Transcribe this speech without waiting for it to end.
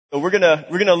So we're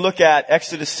gonna look at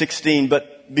Exodus 16,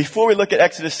 but before we look at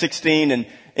Exodus 16, and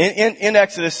in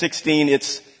Exodus 16,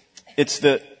 it's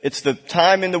the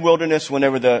time in the wilderness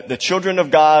whenever the children of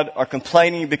God are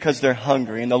complaining because they're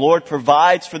hungry, and the Lord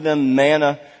provides for them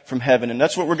manna from heaven, and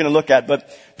that's what we're gonna look at. But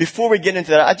before we get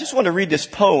into that, I just want to read this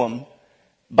poem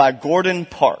by Gordon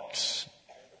Parks.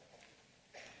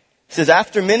 It says,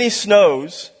 "After many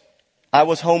snows, I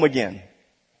was home again.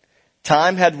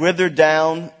 Time had withered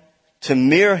down to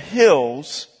mere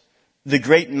hills the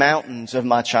great mountains of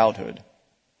my childhood.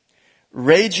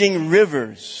 Raging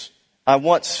rivers I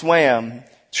once swam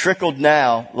trickled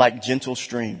now like gentle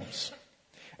streams.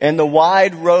 And the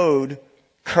wide road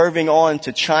curving on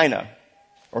to China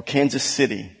or Kansas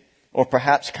City or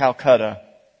perhaps Calcutta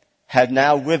had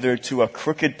now withered to a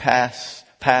crooked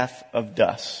path of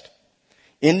dust,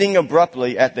 ending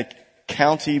abruptly at the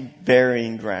county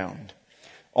burying ground.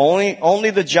 Only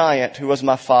the giant who was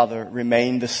my father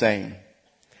remained the same.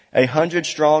 100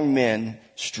 strong men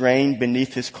strained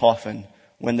beneath his coffin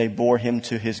when they bore him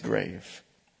to his grave."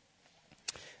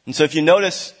 And so if you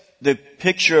notice the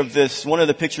picture of this, one of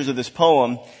the pictures of this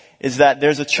poem is that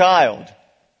there's a child,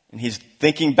 and he's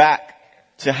thinking back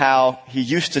to how he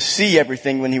used to see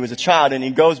everything when he was a child, and he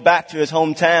goes back to his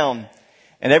hometown,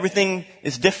 and everything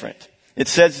is different. It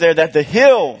says there that the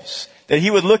hills that he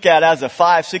would look at as a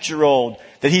 5-6-year-old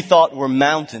that he thought were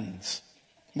mountains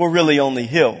were really only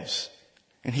hills.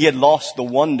 And he had lost the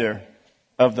wonder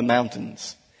of the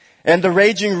mountains. And the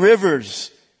raging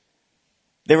rivers,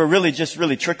 they were really just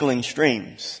trickling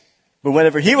streams. But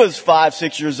whenever he was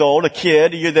 5-6 years old, a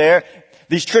kid, you're there,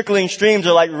 these trickling streams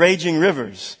are like raging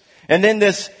rivers. And then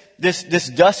this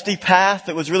dusty path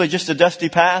that was really just a dusty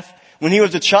path, when he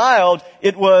was a child,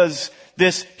 it was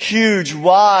this huge,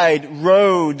 wide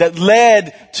road that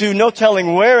led to no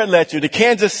telling where it led to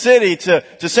Kansas City, to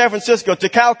San Francisco, to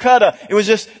Calcutta. It was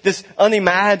just this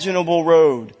unimaginable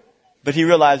road. But he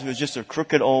realized it was just a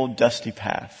crooked old dusty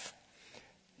path.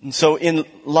 And so in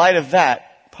light of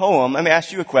that poem, let me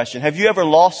ask you a question. Have you ever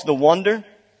lost the wonder?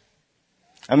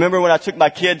 I remember when I took my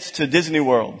kids to Disney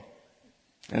World.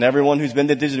 And everyone who's been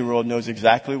to Disney World knows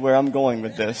exactly where I'm going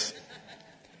with this.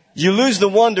 You lose the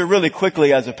wonder really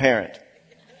quickly as a parent.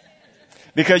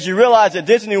 Because you realize that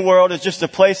Disney World is just a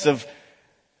place of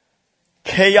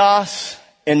chaos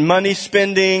and money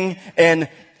spending and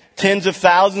tens of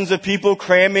thousands of people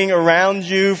cramming around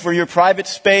you for your private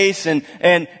space. And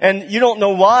you don't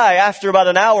know why, after about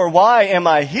an hour, why am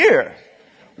I here?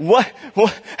 What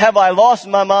have I lost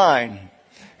my mind?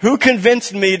 Who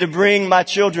convinced me to bring my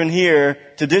children here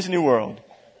to Disney World?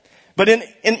 But in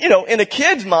a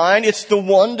kid's mind, it's the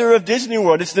wonder of Disney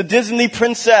World. It's the Disney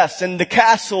princess and the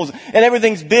castles and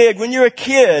everything's big. When you're a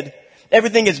kid,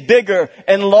 everything is bigger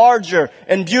and larger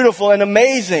and beautiful and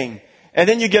amazing. And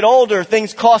then you get older,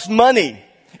 things cost money.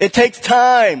 It takes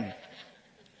time.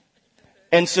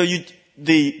 And so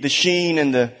the sheen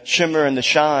and the shimmer and the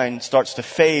shine starts to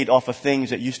fade off of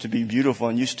things that used to be beautiful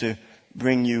and used to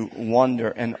bring you wonder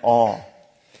and awe.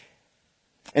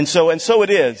 And so it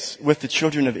is with the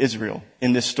children of Israel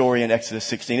in this story in Exodus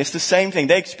 16. It's the same thing.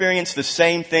 They experienced the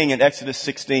same thing in Exodus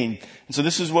 16. And so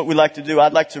this is what we like to do.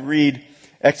 I'd like to read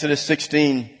Exodus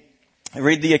 16,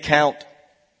 read the account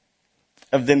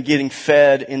of them getting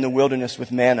fed in the wilderness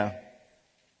with manna.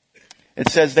 It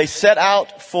says, "They set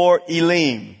out for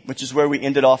Elim," which is where we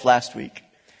ended off last week.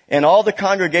 "And all the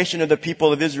congregation of the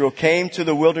people of Israel came to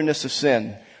the wilderness of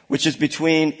Sin, which is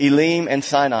between Elim and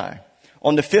Sinai,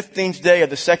 on the 15th day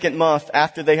of the second month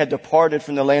after they had departed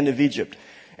from the land of Egypt.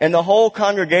 And the whole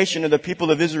congregation of the people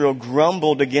of Israel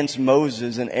grumbled against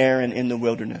Moses and Aaron in the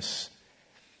wilderness."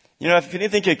 You know, if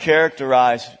anything could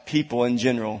characterize people in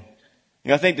general,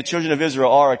 I think the children of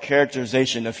Israel are a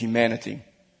characterization of humanity.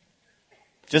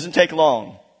 It doesn't take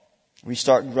long. We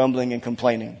start grumbling and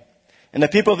complaining. "And the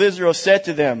people of Israel said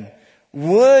to them,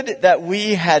 'Would that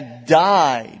we had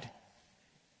died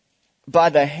by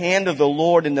the hand of the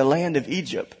Lord in the land of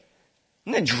Egypt.'"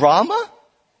 Isn't that drama?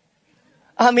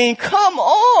 I mean, come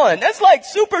on. That's like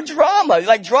super drama.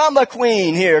 Like drama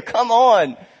queen here. Come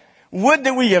on. "Would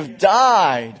that we have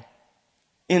died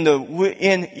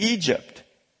in Egypt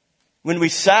when we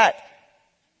sat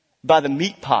by the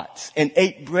meat pots and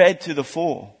ate bread to the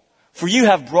full. For you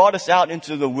have brought us out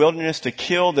into the wilderness to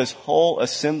kill this whole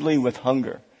assembly with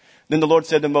hunger." Then the Lord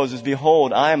said to Moses,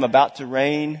 "Behold, I am about to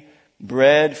rain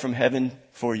bread from heaven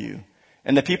for you.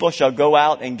 And the people shall go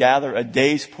out and gather a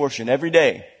day's portion every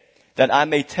day, that I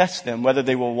may test them whether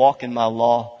they will walk in my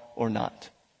law or not."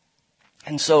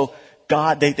 And so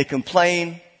God, they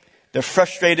complain. They're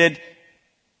frustrated.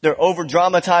 They're over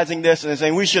dramatizing this and they're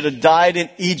saying, "We should have died in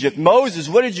Egypt. Moses,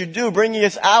 what did you do bringing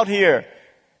us out here?"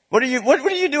 What are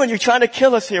you doing? You're trying to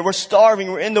kill us here. We're starving.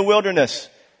 We're in the wilderness.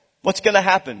 What's going to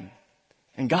happen?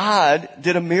 And God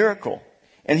did a miracle,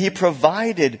 and he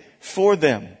provided for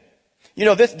them. You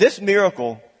know, this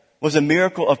miracle was a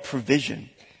miracle of provision.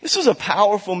 This was a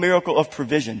powerful miracle of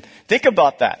provision. Think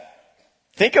about that.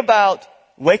 Think about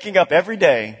waking up every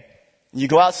day. You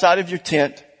go outside of your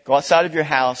tent, go outside of your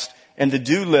house, and the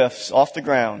dew lifts off the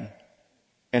ground,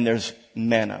 and there's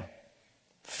manna,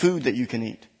 food that you can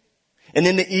eat. And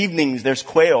in the evenings, there's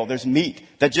quail, there's meat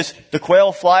that the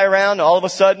quail fly around, and all of a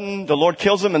sudden, the Lord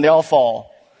kills them and they all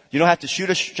fall. You don't have to shoot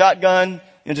a shotgun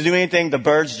and to do anything. The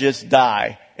birds just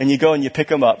die. And you go and you pick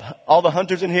them up. All the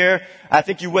hunters in here, I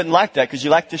think you wouldn't like that because you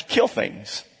like to kill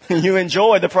things. You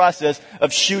enjoy the process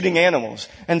of shooting animals.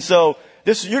 And so,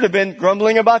 you'd have been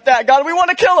grumbling about that. God, we want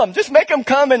to kill them. Just make them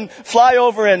come and fly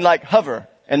over and hover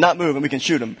and not move and we can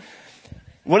shoot them.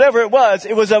 Whatever it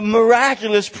was a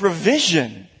miraculous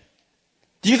provision.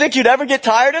 Do you think you'd ever get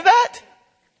tired of that?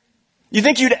 You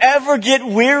think you'd ever get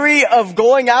weary of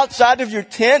going outside of your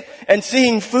tent and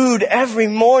seeing food every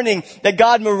morning that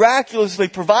God miraculously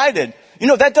provided? You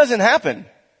know, that doesn't happen.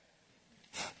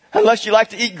 Unless you like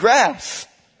to eat grass.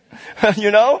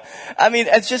 You know? I mean,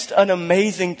 it's just an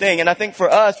amazing thing. And I think for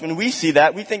us, when we see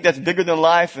that, we think that's bigger than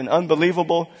life and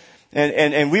unbelievable.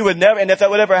 And we would never, and if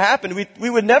that would ever happen, we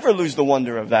would never lose the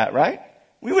wonder of that, right?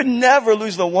 We would never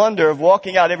lose the wonder of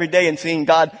walking out every day and seeing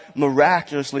God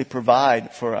miraculously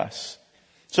provide for us.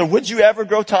 So would you ever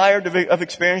grow tired of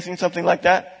experiencing something like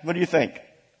that? What do you think?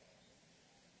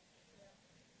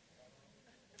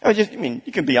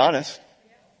 You can be honest.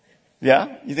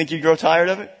 Yeah? You think you'd grow tired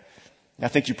of it? I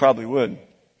think you probably would.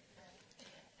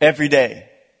 Every day,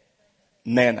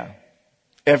 manna.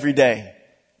 Every day,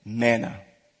 manna.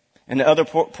 And the other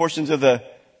portions of the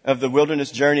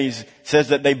wilderness journeys says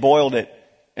that they boiled it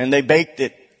and they baked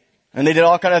it and they did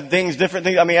all kind of things, different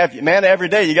things. I mean, manna every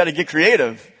day, you got to get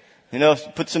creative. You know,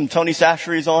 put some Tony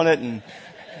Chachere's on it and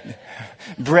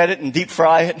bread it and deep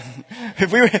fry it.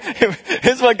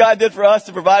 Here's what God did for us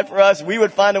to provide for us, we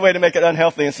would find a way to make it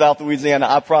unhealthy in South Louisiana,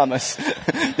 I promise.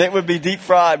 It would be deep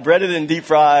fried, breaded and deep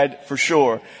fried for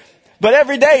sure. But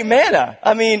every day, manna.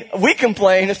 I mean, we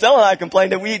complain, Estelle and I complain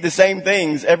that we eat the same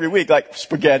things every week, like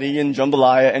spaghetti and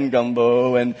jambalaya and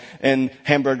gumbo and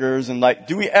hamburgers and are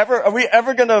we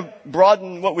ever gonna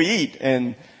broaden what we eat?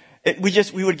 And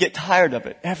we would get tired of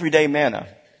it. Everyday manna.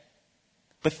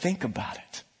 But think about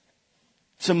it.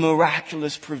 It's a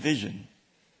miraculous provision.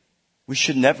 We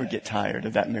should never get tired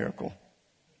of that miracle.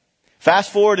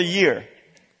 Fast forward a year,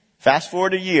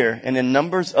 and in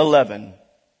Numbers 11,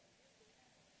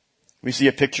 we see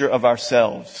a picture of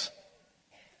ourselves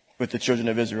with the children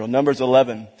of Israel. Numbers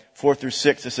 11,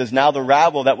 4-6, it says, "Now the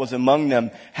rabble that was among them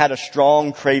had a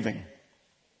strong craving.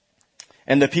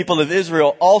 And the people of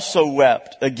Israel also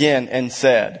wept again and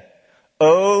said,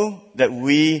 'Oh, that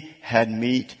we had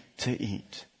meat to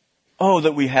eat. Oh,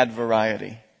 that we had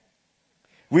variety.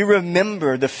 We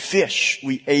remember the fish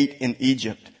we ate in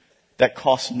Egypt that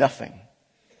cost nothing.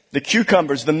 The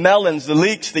cucumbers, the melons, the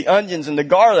leeks, the onions, and the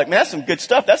garlic.'" Man, that's some good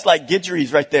stuff. That's like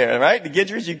Guidry's right there, right? The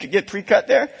Guidry's you could get pre-cut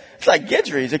there. It's like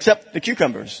Guidry's, except the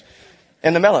cucumbers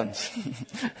and the melons.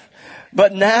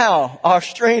 "But now our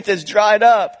strength is dried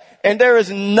up, and there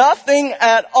is nothing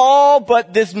at all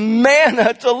but this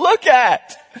manna to look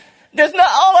at."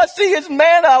 All I see is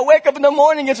manna. I wake up in the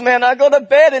morning, it's manna. I go to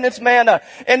bed and it's manna.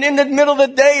 And in the middle of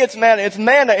the day, it's manna. It's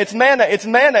manna. It's manna. It's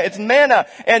manna. It's manna.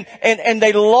 And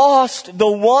they lost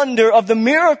the wonder of the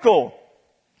miracle.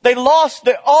 They lost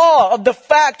the awe of the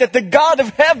fact that the God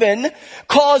of heaven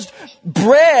caused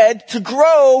bread to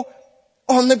grow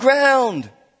on the ground.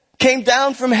 Came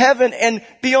down from heaven and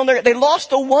be on there. They lost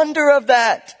the wonder of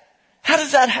that. How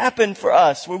does that happen for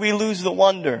us where we lose the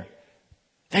wonder?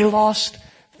 They lost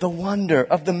the wonder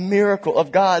of the miracle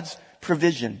of God's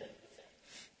provision.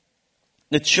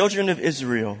 The children of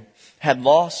Israel had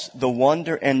lost the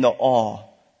wonder and the awe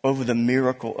over the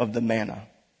miracle of the manna.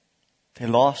 They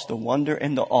lost the wonder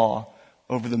and the awe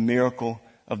over the miracle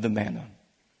of the manna.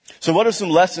 So what are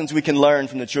some lessons we can learn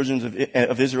from the children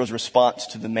of Israel's response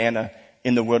to the manna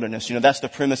in the wilderness? You know, that's the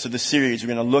premise of the series.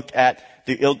 We're going to look at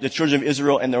the children of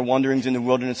Israel and their wanderings in the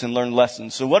wilderness and learn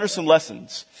lessons. So what are some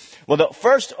lessons? Well, the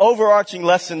first overarching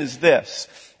lesson is this.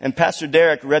 And Pastor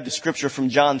Derek read the scripture from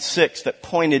John 6 that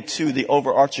pointed to the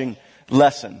overarching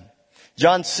lesson.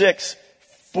 John 6,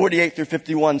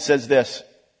 48-51 says this.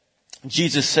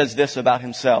 Jesus says this about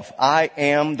himself. "I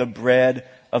am the bread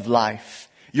of life.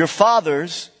 Your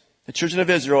fathers, the children of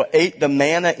Israel, ate the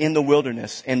manna in the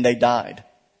wilderness and they died.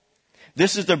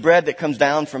 This is the bread that comes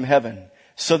down from heaven,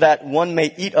 so that one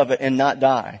may eat of it and not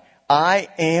die. I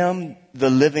am the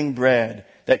living bread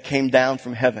that came down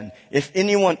from heaven. If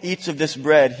anyone eats of this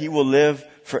bread, he will live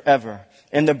forever.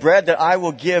 And the bread that I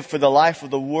will give for the life of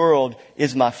the world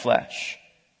is my flesh.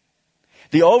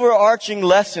 The overarching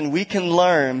lesson we can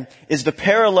learn is the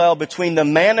parallel between the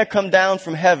manna come down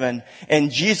from heaven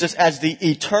and Jesus as the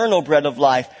eternal bread of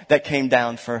life that came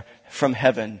down from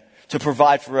heaven to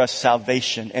provide for us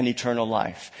salvation and eternal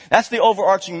life. That's the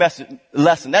overarching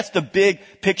lesson. That's the big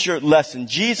picture lesson.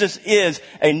 Jesus is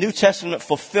a New Testament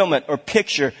fulfillment or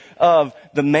picture of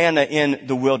the manna in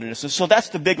the wilderness. And so that's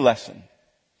the big lesson.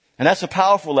 And that's a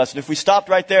powerful lesson. If we stopped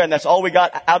right there and that's all we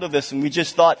got out of this and we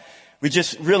just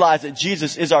realized that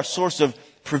Jesus is our source of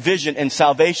provision and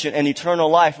salvation and eternal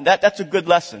life, that's a good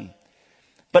lesson.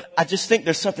 But I just think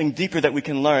there's something deeper that we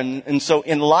can learn. And so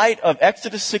in light of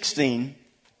Exodus 16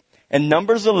 and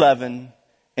Numbers 11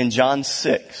 and John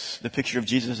 6, the picture of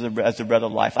Jesus as the bread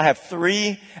of life, I have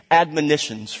 3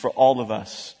 admonitions for all of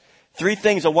us. 3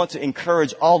 things I want to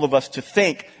encourage all of us to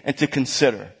think and to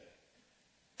consider.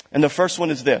 And the first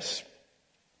one is this: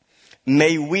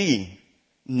 may we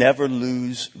never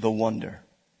lose the wonder.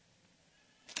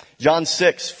 John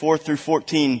 6, 4 through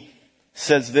 14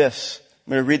 says this.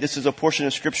 I'm going to read this as a portion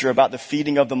of scripture about the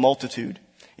feeding of the multitude,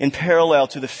 in parallel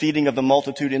to the feeding of the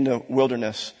multitude in the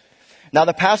wilderness. Now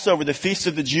the Passover, the feast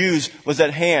of the Jews, was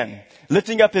at hand.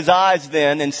 Lifting up his eyes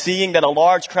then and seeing that a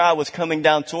large crowd was coming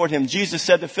down toward him, Jesus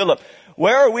said to Philip,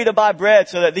 "Where are we to buy bread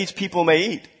so that these people may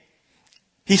eat?"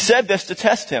 He said this to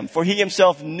test him, for he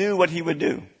himself knew what he would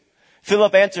do.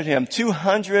 Philip answered him,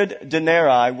 200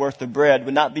 denarii worth of bread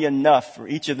would not be enough for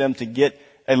each of them to get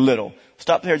a little.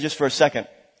 Stop there just for a second.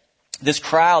 This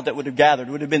crowd that would have gathered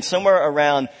would have been somewhere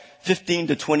around 15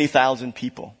 to 20,000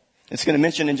 people. It's going to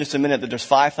mention in just a minute that there's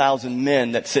 5,000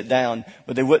 men that sit down,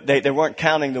 but they weren't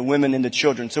counting the women and the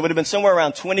children. So it would have been somewhere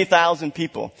around 20,000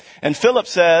 people. And Philip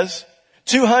says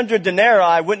 200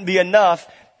 denarii wouldn't be enough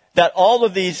that all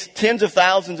of these tens of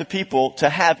thousands of people to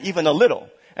have even a little.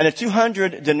 And a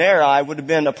 200 denarii would have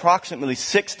been approximately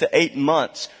 6 to 8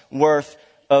 months worth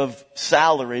of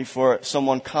salary for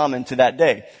someone common to that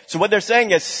day. So what they're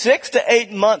saying is 6 to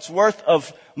 8 months worth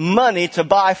of money to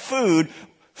buy food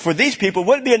for these people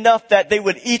wouldn't be enough that they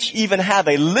would each even have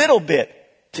a little bit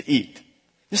to eat.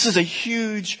 This is a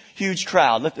huge, huge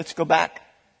crowd. Let's go back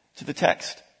to the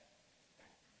text.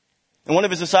 And one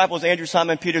of his disciples, Andrew,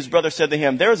 Simon Peter's brother, said to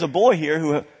him, "There is a boy here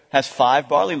who has 5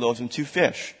 barley loaves and 2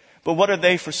 fish. But what are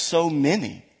they for so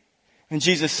many?" And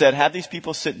Jesus said, "Have these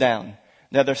people sit down."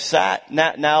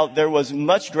 Now there was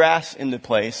much grass in the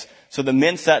place, so the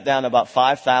men sat down, about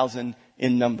 5,000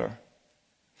 in number.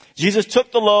 Jesus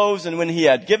took the loaves, and when he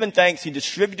had given thanks, he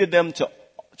distributed them to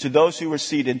those who were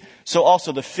seated, so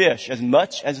also the fish, as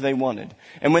much as they wanted.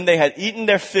 And when they had eaten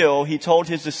their fill, he told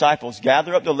his disciples,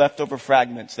 "Gather up the leftover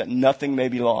fragments, that nothing may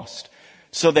be lost."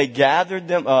 So they gathered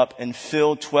them up and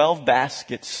filled 12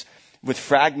 baskets with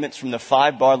fragments from the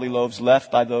 5 barley loaves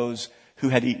left by those who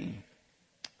had eaten.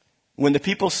 When the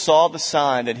people saw the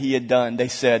sign that he had done, they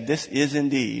said, "This is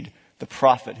indeed the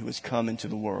prophet who has come into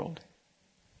the world."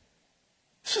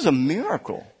 This is a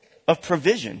miracle of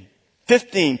provision.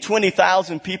 15,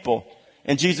 20,000 people.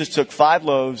 And Jesus took 5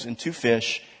 loaves and 2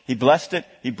 fish. He blessed it.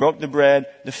 He broke the bread,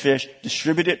 the fish,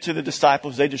 distributed it to the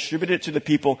disciples. They distributed it to the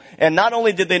people. And not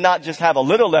only did they not just have a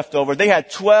little left over, they had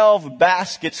 12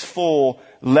 baskets full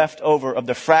left over of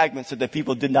the fragments that the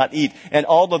people did not eat. And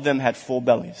all of them had full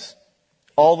bellies.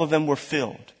 All of them were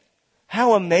filled.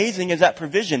 How amazing is that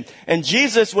provision? And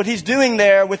Jesus, what he's doing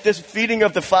there with this feeding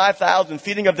of the 5,000,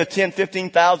 feeding of the 10,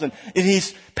 15,000, is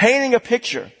he's painting a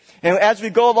picture. And as we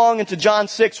go along into John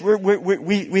 6,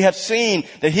 we have seen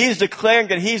that he's declaring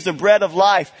that he's the bread of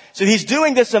life. So he's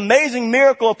doing this amazing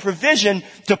miracle of provision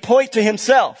to point to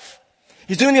himself.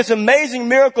 He's doing this amazing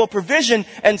miracle of provision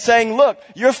and saying, "Look,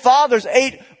 your fathers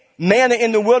ate manna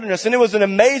in the wilderness, and it was an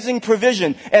amazing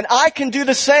provision. And I can do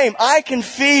the same. I can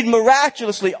feed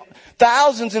miraculously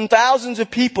thousands and thousands of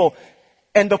people.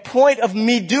 And the point of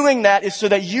me doing that is so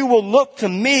that you will look to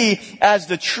me as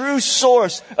the true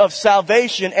source of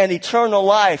salvation and eternal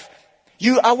life.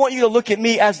 I want you to look at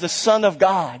me as the Son of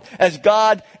God, as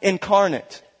God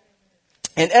incarnate."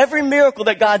 And every miracle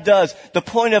that God does, the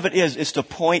point of it is to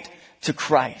point to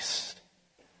Christ.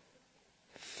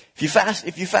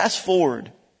 If you fast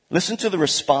forward, listen to the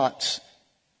response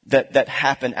that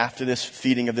happened after this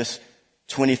feeding of this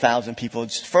 20,000 people.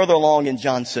 It's further along in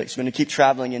John 6. We're going to keep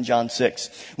traveling in John 6.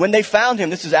 When they found him,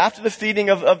 this is after the feeding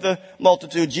of the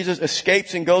multitude, Jesus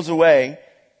escapes and goes away.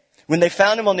 When they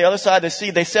found him on the other side of the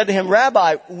sea, they said to him,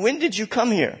 "Rabbi, when did you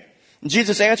come here?" And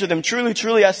Jesus answered them, "Truly,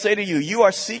 truly, I say to you, you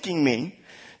are seeking me,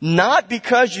 not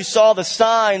because you saw the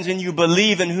signs and you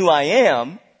believe in who I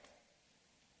am,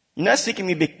 You're not seeking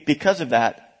me because of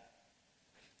that,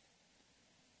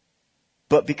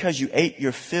 but because you ate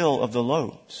your fill of the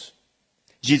loaves.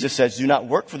 Jesus says, do not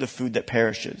work for the food that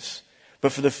perishes,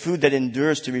 but for the food that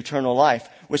endures to eternal life,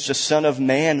 which the Son of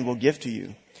Man will give to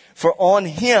you. For on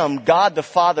him, God the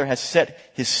Father has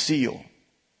set his seal.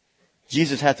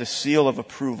 Jesus had the seal of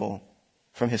approval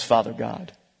from his Father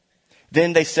God.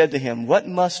 Then they said to him, what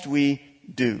must we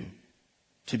do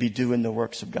to be doing the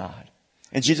works of God?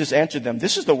 And Jesus answered them,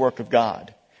 this is the work of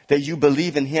God, that you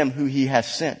believe in him who he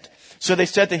has sent. So they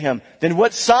said to him, then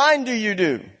what sign do you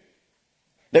do,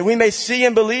 that we may see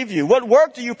and believe you? What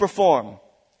work do you perform? Are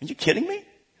you kidding me?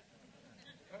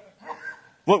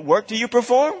 What work do you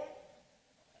perform?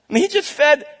 I mean, he just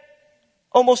fed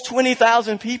almost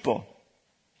 20,000 people.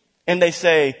 And they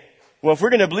say, well, if we're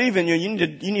going to believe in you,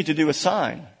 you need to do a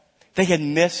sign. They had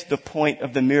missed the point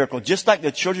of the miracle. Just like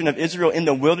the children of Israel in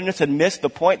the wilderness had missed the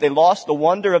point. They lost the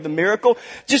wonder of the miracle.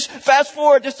 Just fast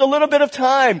forward just a little bit of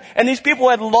time. And these people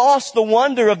had lost the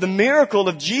wonder of the miracle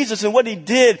of Jesus and what he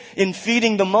did in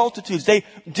feeding the multitudes. They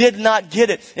did not get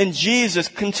it. And Jesus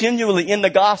continually in the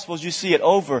Gospels, you see it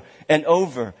over and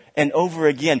over and over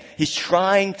again. He's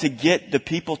trying to get the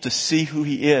people to see who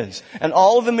he is. And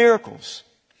all of the miracles,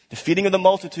 the feeding of the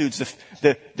multitudes,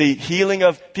 the healing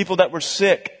of people that were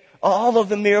sick, all of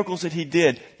the miracles that he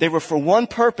did, they were for one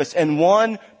purpose and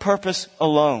one purpose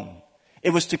alone.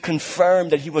 It was to confirm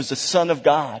that he was the Son of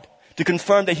God, to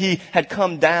confirm that he had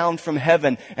come down from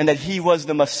heaven and that he was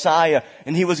the Messiah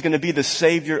and he was going to be the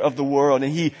Savior of the world.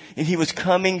 And he was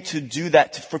coming to do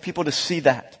that, for people to see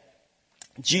that.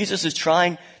 Jesus is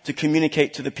trying to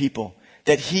communicate to the people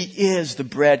that he is the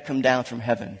bread come down from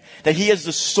heaven, that he is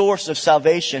the source of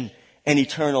salvation and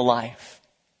eternal life.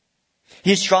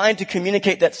 He's trying to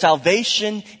communicate that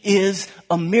salvation is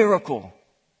a miracle.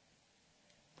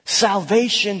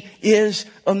 Salvation is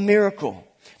a miracle.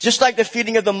 Just like the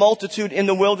feeding of the multitude in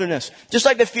the wilderness, just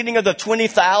like the feeding of the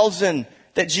 20,000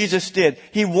 that Jesus did.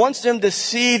 He wants them to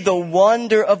see the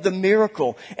wonder of the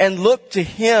miracle and look to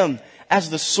him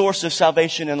as the source of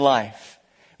salvation and life.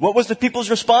 What was the people's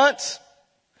response?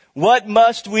 What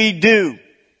must we do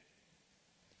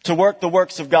to work the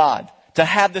works of God, to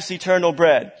have this eternal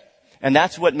bread? And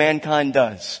that's what mankind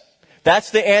does.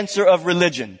 That's the answer of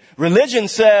religion. Religion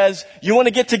says, you want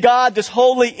to get to God, this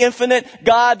holy, infinite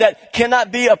God that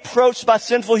cannot be approached by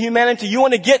sinful humanity. You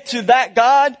want to get to that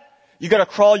God? You got to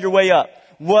crawl your way up.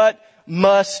 What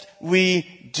must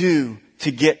we do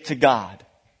to get to God?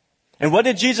 And what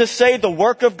did Jesus say the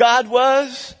work of God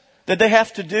was that they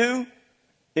have to do?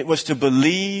 It was to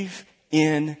believe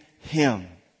in him.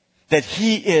 That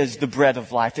he is the bread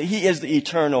of life. That he is the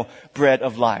eternal bread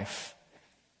of life.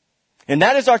 And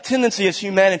that is our tendency as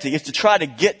humanity, is to try to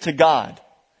get to God.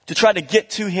 To try to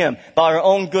get to him by our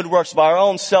own good works, by our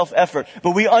own self-effort.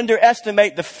 But we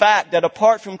underestimate the fact that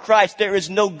apart from Christ, there is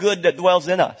no good that dwells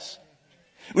in us.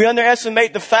 We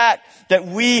underestimate the fact that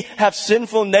we have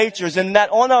sinful natures and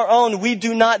that on our own we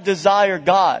do not desire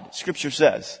God, Scripture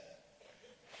says.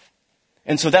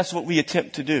 And so that's what we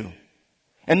attempt to do.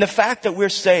 And the fact that we're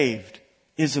saved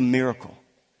is a miracle.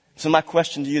 So my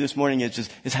question to you this morning is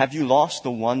have you lost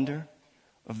the wonder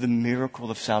of the miracle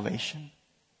of salvation?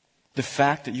 The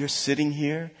fact that you're sitting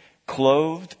here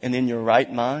clothed and in your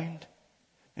right mind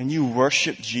and you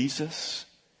worship Jesus.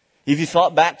 Have you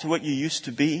thought back to what you used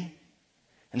to be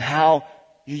and how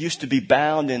you used to be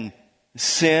bound in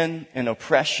sin and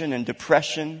oppression and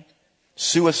depression,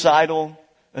 suicidal,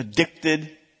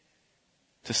 addicted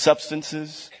to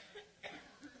substances?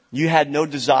 You had no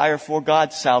desire for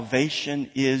God. Salvation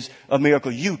is a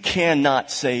miracle. You cannot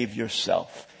save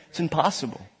yourself. It's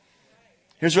impossible.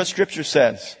 Here's what Scripture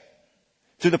says.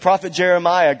 Through the prophet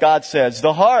Jeremiah, God says,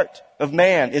 the heart of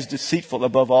man is deceitful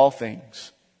above all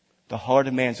things. The heart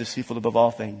of man is deceitful above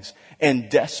all things and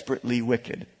desperately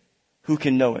wicked. Who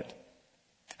can know it?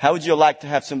 How would you like to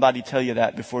have somebody tell you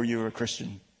that before you were a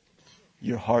Christian?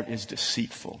 Your heart is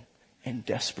deceitful and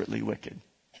desperately wicked.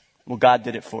 Well, God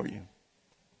did it for you.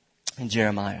 In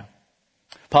Jeremiah.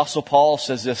 Apostle Paul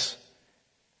says this.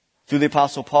 Through the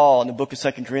Apostle Paul in the book of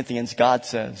 2 Corinthians, God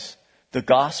says, the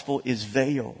gospel is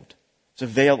veiled. It's a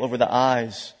veil over the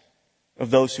eyes of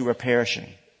those who are perishing.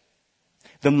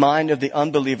 The mind of the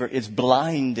unbeliever is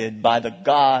blinded by the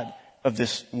God of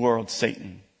this world,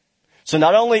 Satan. So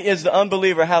not only is the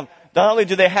unbeliever not only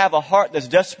do they have a heart that's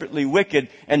desperately wicked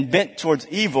and bent towards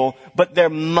evil, but their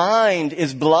mind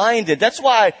is blinded. That's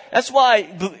why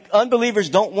unbelievers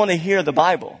don't want to hear the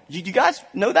Bible. You guys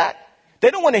know that? They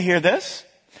don't want to hear this.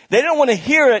 They don't want to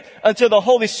hear it until the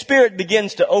Holy Spirit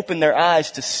begins to open their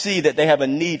eyes to see that they have a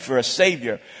need for a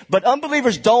Savior. But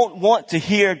unbelievers don't want to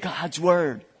hear God's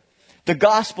Word. The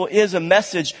gospel is a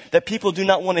message that people do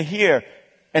not want to hear.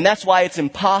 And that's why it's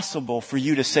impossible for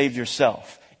you to save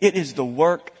yourself. It is the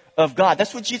work of God.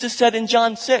 That's what Jesus said in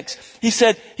John 6. He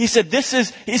said, they asked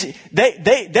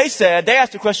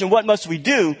the question, what must we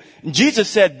do? And Jesus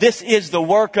said, this is the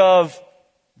work of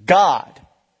God,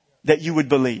 that you would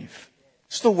believe.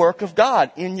 It's the work of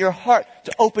God in your heart,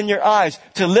 to open your eyes,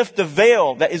 to lift the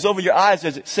veil that is over your eyes,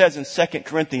 as it says in 2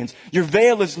 Corinthians. Your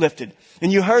veil is lifted,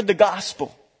 and you heard the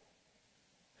gospel.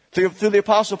 Through the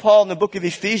Apostle Paul in the book of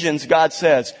Ephesians, God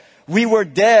says, we were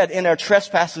dead in our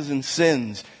trespasses and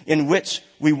sins, in which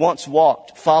we once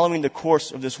walked, following the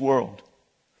course of this world.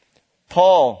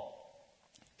 Paul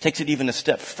takes it even a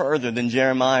step further than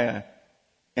Jeremiah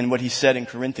and what he said in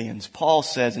Corinthians. Paul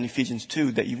says in Ephesians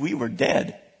 2 that we were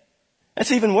dead.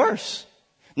 That's even worse.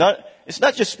 It's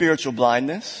not just spiritual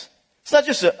blindness. It's not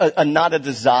just not a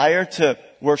desire to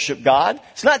worship God.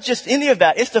 It's not just any of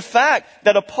that. It's the fact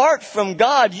that apart from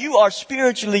God, you are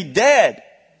spiritually dead.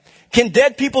 Can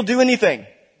dead people do anything?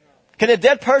 Can a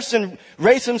dead person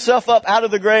raise himself up out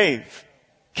of the grave?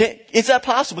 Is that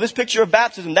possible? This picture of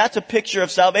baptism, that's a picture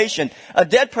of salvation. A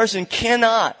dead person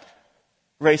cannot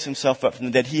raise himself up from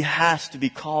the dead. He has to be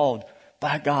called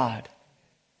by God.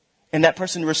 And that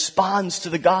person responds to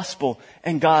the gospel,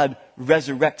 and God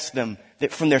resurrects them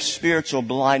from their spiritual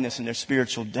blindness and their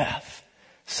spiritual death.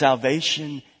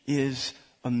 Salvation is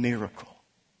a miracle.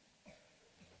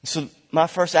 So my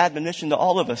first admonition to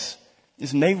all of us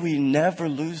is, may we never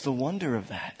lose the wonder of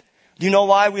that. Do you know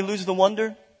why we lose the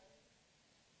wonder?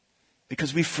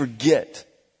 Because we forget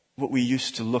what we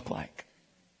used to look like.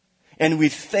 And we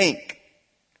think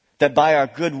that by our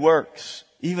good works,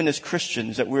 even as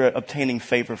Christians, that we're obtaining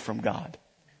favor from God.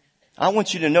 I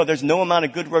want you to know there's no amount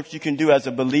of good works you can do as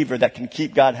a believer that can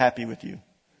keep God happy with you.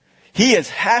 He is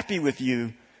happy with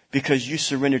you because you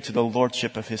surrendered to the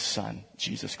lordship of His Son,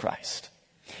 Jesus Christ.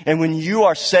 And when you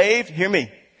are saved, hear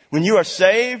me, when you are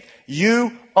saved,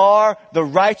 you are the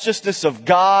righteousness of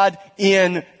God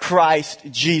in Christ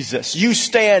Jesus. You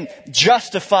stand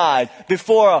justified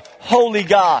before a holy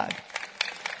God.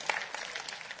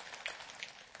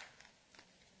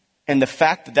 And the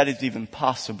fact that that is even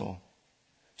possible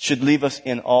should leave us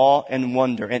in awe and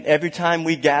wonder. And every time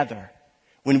we gather,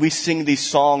 when we sing these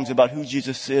songs about who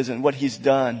Jesus is and what He's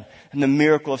done, and the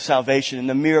miracle of salvation, and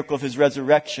the miracle of His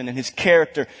resurrection, and His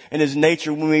character and His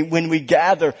nature, when we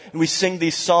gather and we sing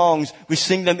these songs, we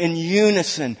sing them in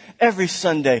unison every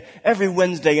Sunday, every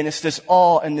Wednesday, and it's this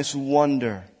awe and this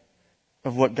wonder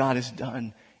of what God has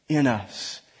done in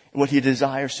us and what He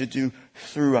desires to do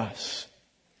through us.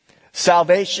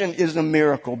 Salvation is a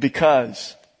miracle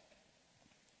because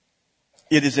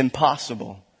it is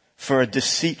impossible for a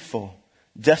deceitful,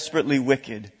 desperately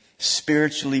wicked,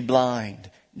 spiritually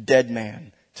blind, dead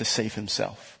man to save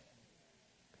himself.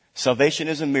 Salvation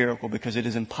is a miracle because it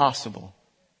is impossible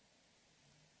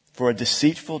for a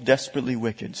deceitful, desperately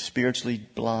wicked, spiritually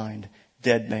blind,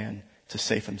 dead man to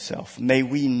save himself. May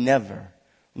we never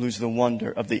lose the wonder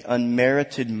of the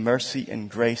unmerited mercy and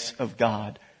grace of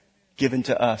God given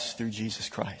to us through Jesus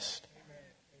Christ.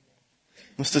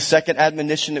 What's the second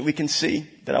admonition that we can see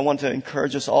that I want to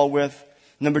encourage us all with?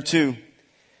 Number 2,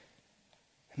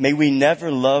 may we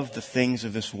never love the things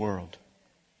of this world.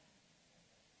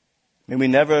 May we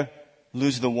never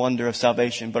lose the wonder of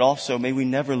salvation, but also may we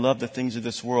never love the things of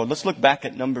this world. Let's look back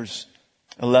at Numbers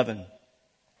 11.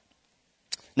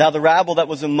 Now the rabble that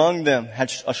was among them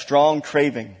had a strong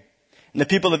craving. And the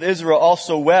people of Israel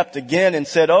also wept again and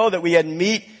said, "Oh, that we had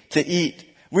meat to eat.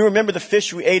 We remember the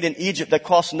fish we ate in Egypt that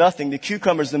cost nothing, the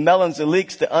cucumbers, the melons, the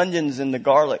leeks, the onions, and the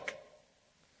garlic.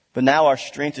 But now our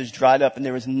strength is dried up and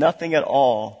there is nothing at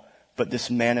all but this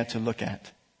manna to look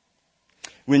at."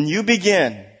 When you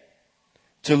begin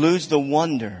to lose the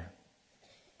wonder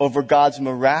over God's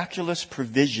miraculous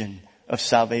provision of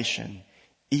salvation,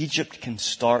 Egypt can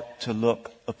start to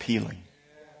look appealing.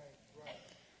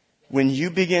 When you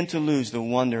begin to lose the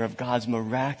wonder of God's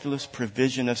miraculous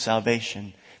provision of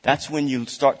salvation, that's when you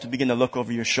start to begin to look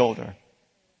over your shoulder.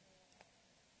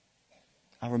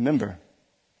 I remember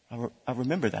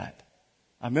that.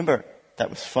 I remember that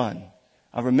was fun.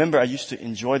 I remember I used to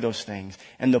enjoy those things.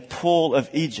 And the pull of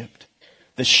Egypt,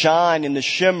 the shine and the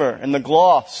shimmer and the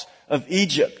gloss of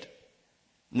Egypt,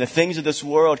 and the things of this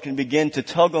world can begin to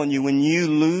tug on you when you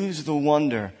lose the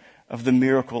wonder of the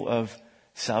miracle of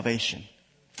salvation.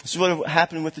 This is what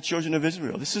happened with the children of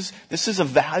Israel. This is a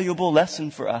valuable lesson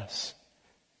for us.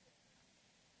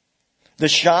 The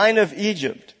shine of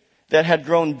Egypt that had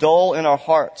grown dull in our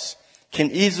hearts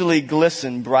can easily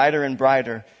glisten brighter and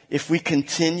brighter if we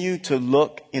continue to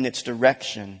look in its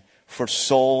direction for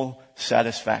soul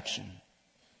satisfaction.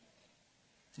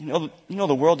 You know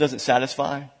the world doesn't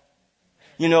satisfy.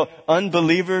 You know,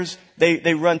 unbelievers,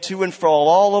 they run to and fro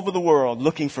all over the world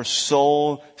looking for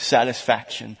soul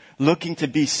satisfaction, looking to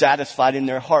be satisfied in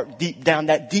their heart deep down,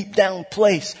 that deep down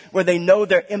place where they know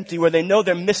they're empty, where they know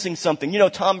they're missing something. You know,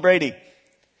 Tom Brady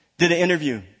did an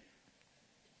interview.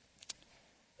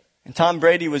 And Tom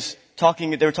Brady was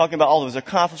they were talking about all of his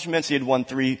accomplishments. He had won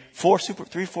three, four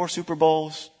Super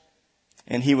Bowls.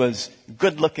 And he was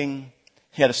good looking.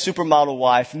 He had a supermodel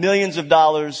wife, millions of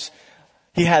dollars.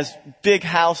 He has big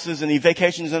houses and he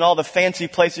vacations in all the fancy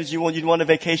places you'd want to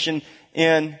vacation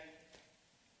in.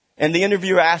 And the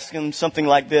interviewer asked him something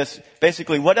like this.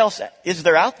 Basically, what else is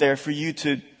there out there for you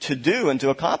to do and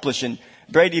to accomplish? And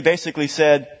Brady basically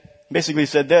said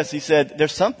this. He said,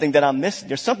 there's something that I'm missing.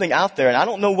 There's something out there and I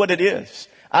don't know what it is.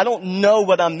 I don't know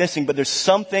what I'm missing, but there's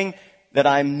something that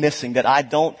I'm missing that I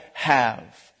don't have.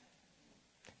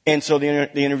 And so the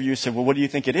interviewer said, well, what do you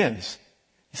think it is?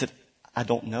 He said, I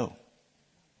don't know.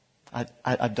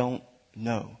 I don't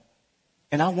know.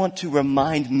 And I want to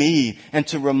remind me and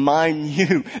to remind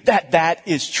you that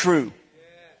is true.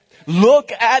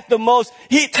 Look at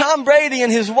Tom Brady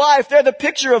and his wife, they're the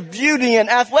picture of beauty and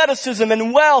athleticism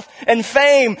and wealth and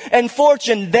fame and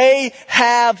fortune. They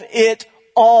have it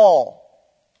all.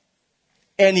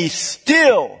 And he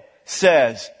still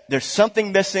says, there's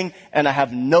something missing and I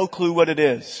have no clue what it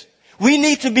is. We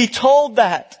need to be told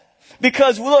that.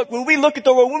 Because look, when we look at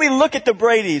the world, when we look at the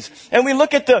Bradys, and we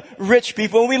look at the rich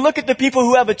people, and we look at the people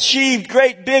who have achieved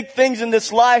great big things in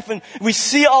this life, and we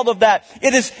see all of that,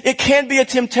 it can be a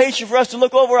temptation for us to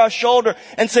look over our shoulder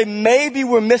and say, maybe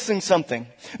we're missing something.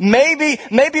 Maybe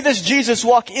this Jesus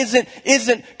walk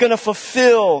isn't gonna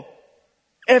fulfill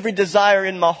every desire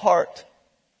in my heart.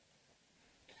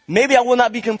 Maybe I will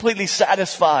not be completely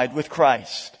satisfied with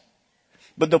Christ.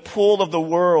 But the pull of the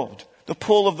world,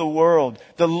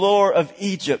 the lure of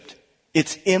Egypt,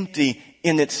 it's empty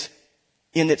in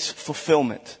its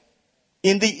fulfillment.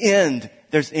 In the end,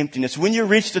 there's emptiness. When you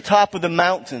reach the top of the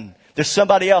mountain, there's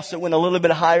somebody else that went a little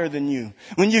bit higher than you.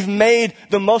 When you've made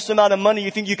the most amount of money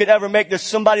you think you could ever make, there's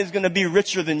somebody who's going to be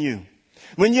richer than you.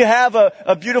 When you have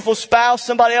a beautiful spouse,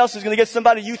 somebody else is going to get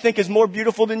somebody you think is more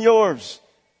beautiful than yours.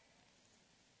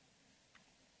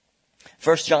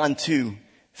 1 John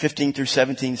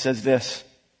 2:15-17 says this.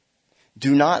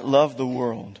 Do not love the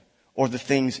world or the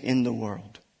things in the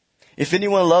world. If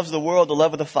anyone loves the world, the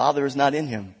love of the Father is not in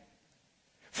him.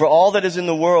 For all that is in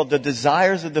the world, the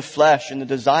desires of the flesh and the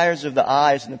desires of the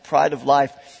eyes and the pride of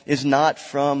life is not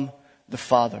from the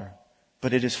Father,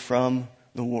 but it is from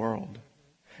the world.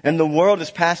 And the world is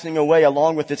passing away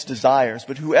along with its desires,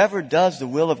 but whoever does the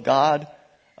will of God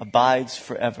abides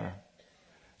forever.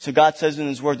 So God says in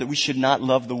His Word that we should not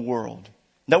love the world.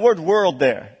 That word world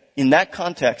there, in that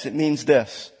context, it means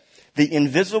this. The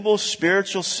invisible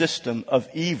spiritual system of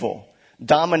evil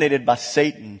dominated by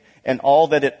Satan and all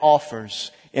that it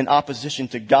offers in opposition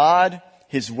to God,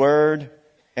 His Word,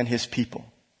 and His people.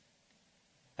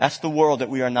 That's the world that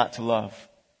we are not to love.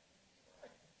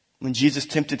 When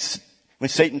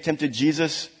Satan tempted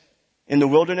Jesus in the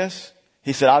wilderness,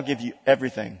 he said, I'll give you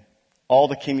everything. All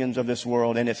the kingdoms of this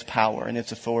world and its power and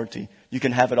its authority. You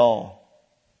can have it all.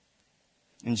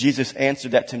 And Jesus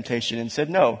answered that temptation and said,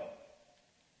 no,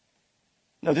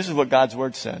 this is what God's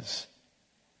Word says.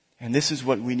 And this is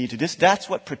what we need to do. That's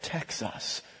what protects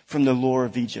us from the lure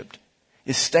of Egypt,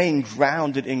 is staying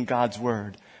grounded in God's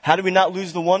Word. How do we not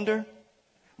lose the wonder?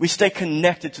 We stay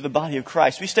connected to the body of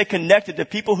Christ. We stay connected to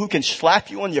people who can slap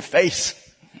you on your face.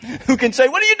 Who can say,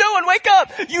 what are you doing? Wake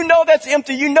up. You know that's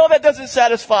empty. You know that doesn't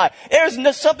satisfy.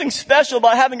 There's something special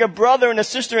about having a brother and a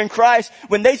sister in Christ.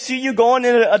 When they see you going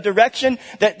in a direction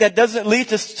that doesn't lead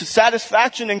to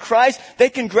satisfaction in Christ, they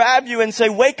can grab you and say,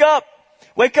 wake up.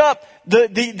 Wake up.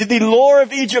 The lure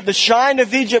of Egypt, the shine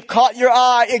of Egypt caught your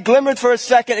eye. It glimmered for a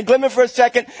second,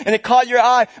 and it caught your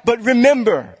eye. But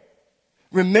remember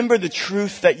the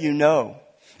truth that you know.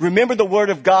 Remember the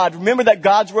Word of God. Remember that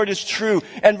God's Word is true.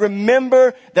 And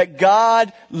remember that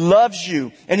God loves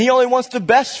you. And He only wants the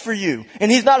best for you. And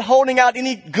He's not holding out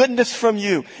any goodness from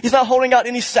you. He's not holding out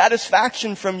any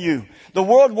satisfaction from you. The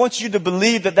world wants you to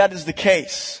believe that is the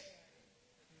case.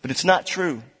 But it's not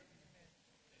true.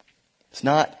 It's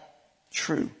not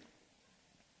true.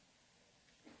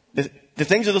 The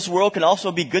things of this world can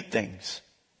also be good things.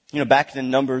 Back in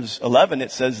Numbers 11,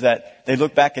 it says that they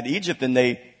looked back at Egypt and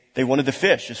they wanted the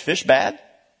fish. Is fish bad?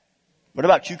 What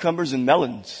about cucumbers and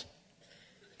melons?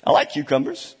 I like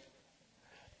cucumbers.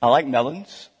 I like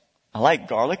melons. I like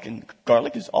garlic, and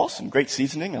garlic is awesome. Great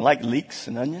seasoning. I like leeks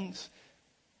and onions.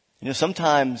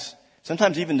 Sometimes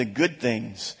even the good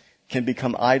things can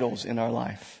become idols in our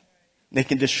life. They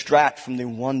can distract from the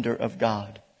wonder of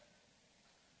God.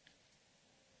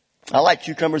 I like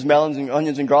cucumbers, melons, and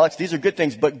onions and garlics. These are good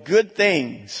things, but good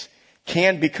things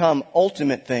can become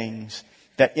ultimate things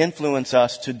that influence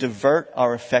us to divert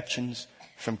our affections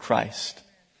from Christ.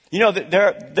 You know that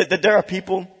there are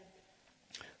people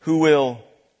who will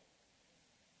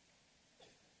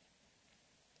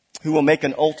make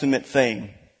an ultimate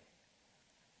thing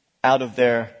out of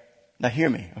their, now hear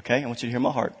me, okay? I want you to hear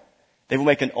my heart. They will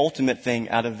make an ultimate thing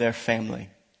out of their family.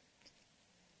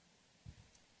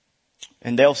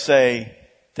 And they'll say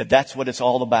that that's what it's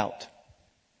all about.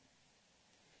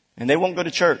 And they won't go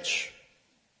to church.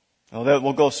 Well, they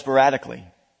will go sporadically.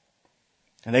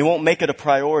 And they won't make it a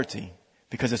priority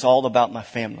because it's all about my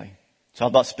family. It's all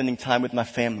about spending time with my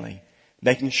family,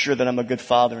 making sure that I'm a good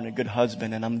father and a good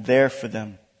husband and I'm there for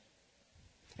them.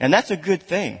 And that's a good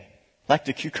thing, like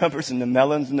the cucumbers and the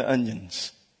melons and the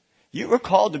onions. You were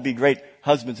called to be great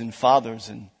husbands and fathers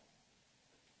and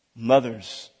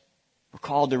mothers. We're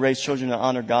called to raise children to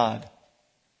honor God.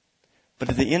 But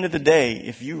at the end of the day,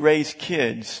 if you raise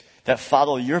kids that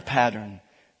follow your pattern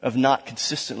of not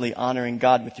consistently honoring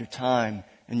God with your time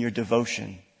and your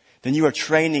devotion, then you are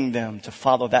training them to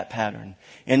follow that pattern.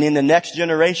 And in the next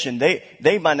generation,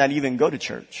 they might not even go to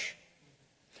church.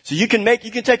 So you can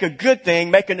take a good thing,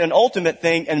 make it an ultimate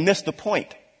thing, and miss the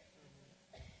point.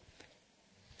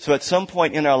 So at some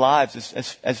point in our lives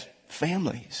as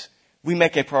families, we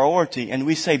make a priority and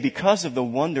we say, because of the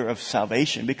wonder of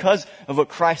salvation, because of what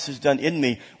Christ has done in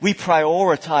me, we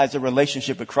prioritize a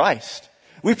relationship with Christ.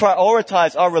 We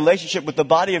prioritize our relationship with the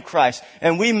body of Christ,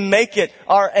 and we make it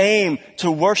our aim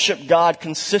to worship God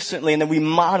consistently, and then we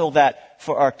model that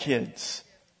for our kids.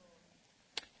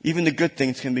 Even the good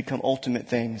things can become ultimate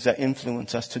things that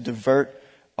influence us to divert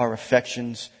our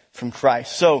affections from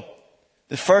Christ. So,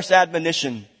 the first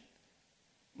admonition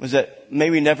was that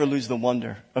may we never lose the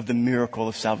wonder of the miracle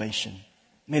of salvation.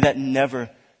 May that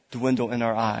never dwindle in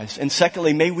our eyes. And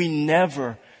secondly, may we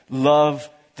never love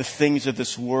the things of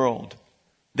this world.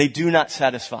 They do not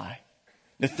satisfy.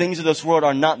 The things of this world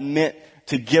are not meant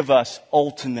to give us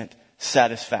ultimate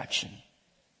satisfaction.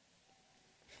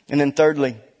 And then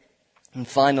thirdly, and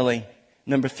finally,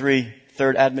 number 3,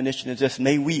 third admonition is this: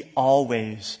 may we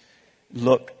always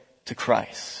look to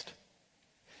Christ.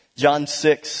 John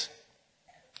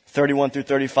 6:31 through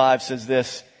 35 says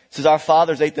this. It says, our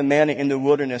fathers ate the manna in the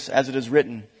wilderness, as it is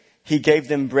written, He gave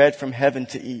them bread from heaven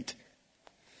to eat.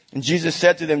 And Jesus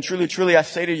said to them, truly, truly, I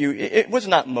say to you, it was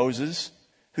not Moses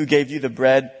who gave you the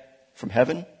bread from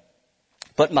heaven,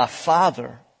 but my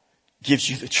Father gives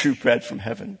you the true bread from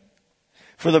heaven.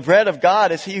 For the bread of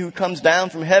God is He who comes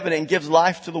down from heaven and gives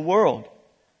life to the world.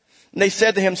 And they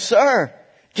said to Him, Sir,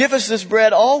 give us this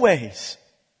bread always.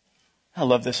 I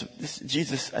love this.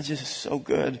 Jesus is so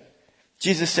good.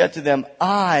 Jesus said to them,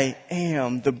 I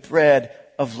am the bread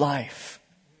of life.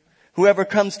 Whoever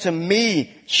comes to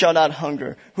me shall not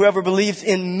hunger. Whoever believes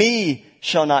in me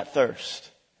shall not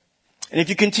thirst. And if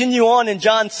you continue on in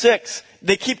John 6,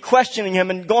 they keep questioning Him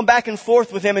and going back and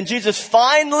forth with Him. And Jesus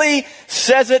finally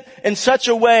says it in such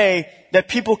a way that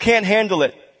people can't handle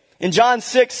it. In John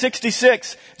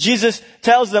 6:66, Jesus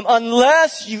tells them,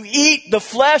 unless you eat the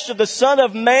flesh of the Son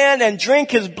of Man and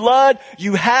drink His blood,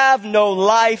 you have no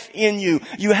life in you.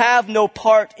 You have no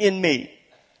part in me.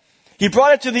 He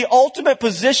brought it to the ultimate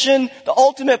position, the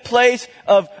ultimate place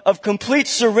of complete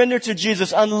surrender to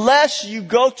Jesus, unless you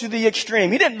go to the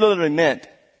extreme. He didn't literally mean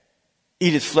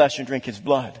eat His flesh and drink His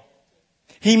blood.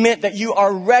 He meant that you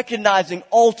are recognizing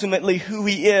ultimately who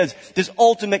He is, this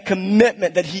ultimate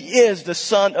commitment that He is the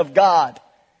Son of God.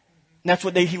 And that's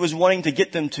what He was wanting to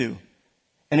get them to.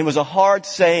 And it was a hard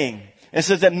saying. It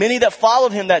says that many that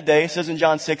followed Him that day, it says in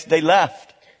John 6, they left.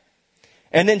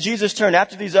 And then Jesus turned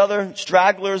after these other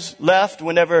stragglers left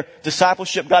whenever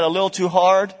discipleship got a little too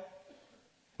hard.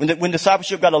 When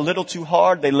discipleship got a little too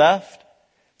hard, they left.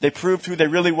 They proved who they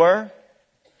really were.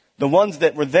 The ones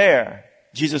that were there,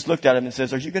 Jesus looked at them and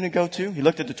says, are you going to go too? He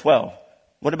looked at the 12.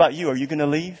 What about you? Are you going to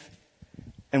leave?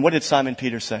 And what did Simon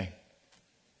Peter say?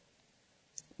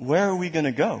 Where are we going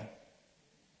to go?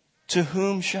 To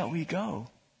whom shall we go?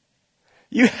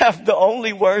 You have the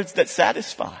only words that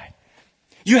satisfy.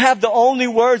 You have the only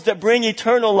words that bring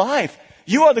eternal life.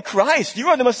 You are the Christ. You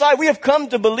are the Messiah. We have come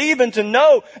to believe and to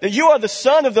know that you are the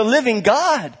Son of the living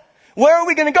God. Where are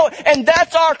we going to go? And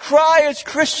that's our cry as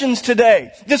Christians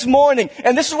today, this morning.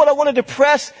 And this is what I wanted to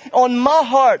press on my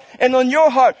heart and on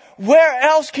your heart. Where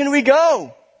else can we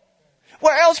go?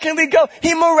 Where else can we go?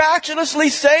 He miraculously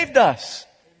saved us.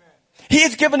 He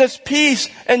has given us peace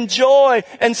and joy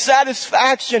and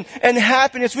satisfaction and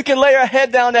happiness. We can lay our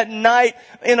head down at night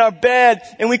in our bed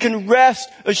and we can rest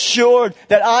assured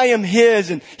that I am His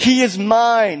and He is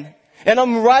mine. And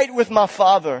I'm right with my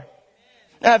Father.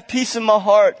 I have peace in my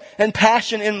heart and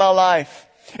passion in my life.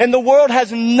 And the world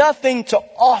has nothing to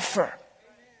offer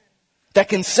that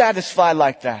can satisfy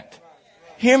like that.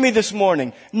 Hear me this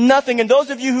morning. Nothing. And those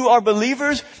of you who are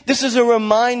believers, this is a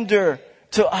reminder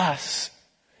to us.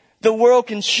 The world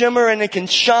can shimmer and it can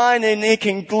shine and it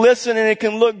can glisten and it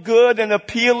can look good and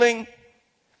appealing,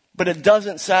 but it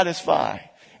doesn't satisfy.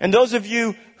 And those of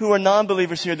you who are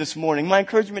non-believers here this morning, my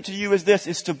encouragement to you is this,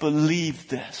 is to believe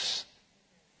this.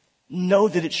 Know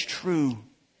that it's true.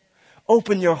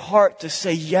 Open your heart to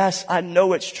say, yes, I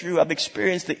know it's true. I've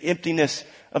experienced the emptiness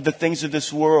of the things of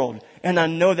this world, and I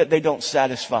know that they don't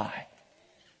satisfy.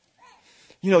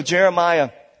 You know, Jeremiah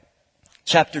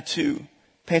chapter 2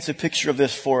 paints a picture of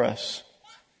this for us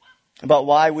about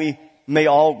why we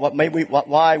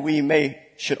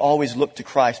should always look to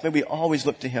Christ. May we always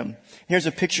look to Him. Here's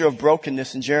a picture of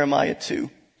brokenness in Jeremiah 2,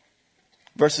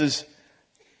 verses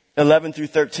 11 through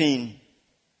 13.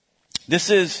 This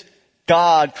is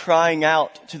God crying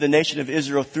out to the nation of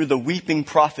Israel through the weeping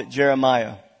prophet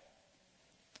Jeremiah.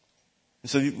 And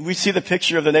so we see the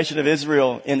picture of the nation of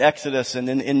Israel in Exodus and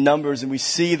in Numbers, and we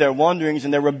see their wanderings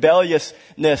and their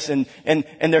rebelliousness and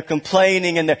their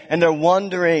complaining and their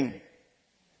wandering.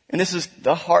 And this is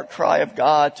the heart cry of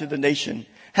God to the nation.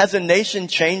 Has a nation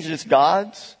changed its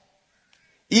gods?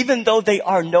 Even though they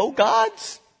are no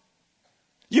gods?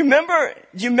 You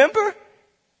remember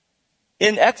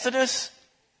in Exodus,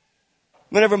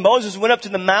 whenever Moses went up to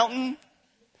the mountain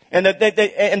and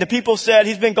the people said,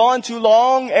 He's been gone too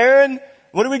long, Aaron,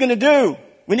 what are we going to do?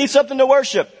 We need something to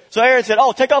worship. So Aaron said,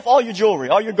 take off all your jewelry,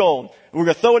 all your gold. We're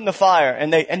going to throw it in the fire.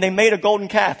 And they made a golden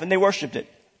calf and they worshiped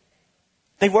it.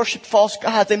 They worshiped false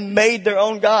gods. They made their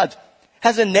own gods.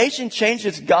 Has a nation changed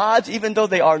its gods even though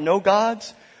they are no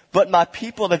gods? But my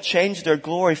people have changed their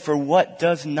glory for what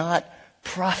does not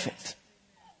profit.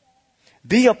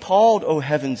 Be appalled, O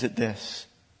heavens, at this.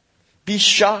 Be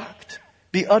shocked.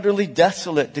 Be utterly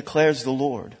desolate, declares the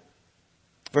Lord.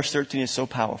 Verse 13 is so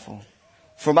powerful.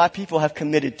 For my people have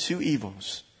committed two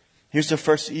evils. Here's the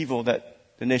first evil that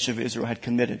the nation of Israel had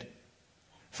committed.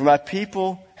 For my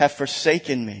people have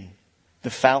forsaken me, the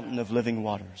fountain of living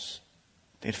waters.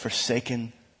 They had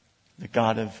forsaken the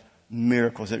God of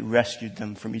miracles that rescued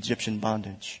them from Egyptian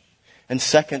bondage. And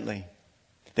secondly,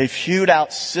 they've hewed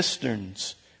out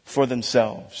cisterns for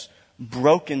themselves,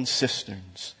 broken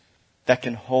cisterns that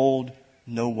can hold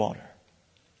no water.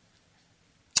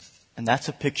 And that's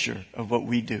a picture of what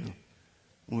we do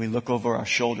when we look over our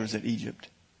shoulders at Egypt.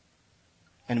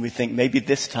 And we think maybe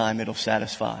this time it'll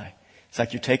satisfy. It's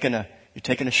like you're taking a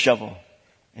shovel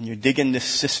and you're digging this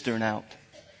cistern out.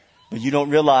 But you don't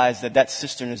realize that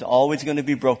cistern is always going to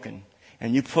be broken.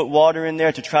 And you put water in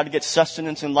there to try to get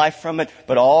sustenance and life from it,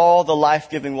 but all the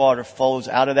life-giving water flows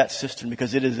out of that cistern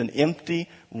because it is an empty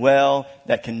well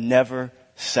that can never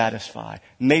satisfy.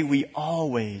 May we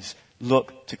always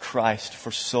look to Christ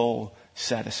for soul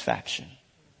satisfaction.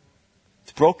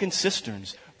 It's broken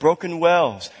cisterns, broken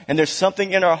wells, and there's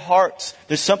something in our hearts.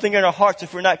 There's something in our hearts.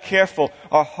 If we're not careful,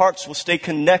 our hearts will stay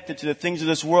connected to the things of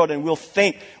this world, and we'll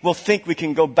think we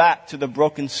can go back to the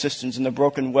broken cisterns and the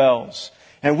broken wells.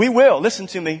 And we will. Listen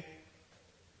to me.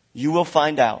 You will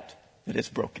find out that it's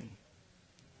broken.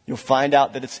 You'll find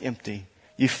out that it's empty.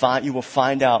 You will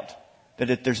find out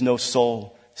that there's no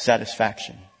soul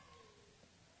satisfaction.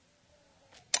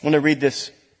 I want to read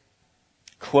this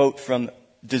quote from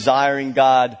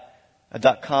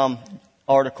DesiringGod.com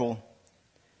article.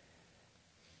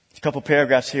 A couple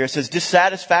paragraphs here. It says,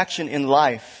 dissatisfaction in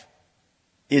life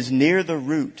is near the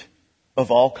root of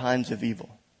all kinds of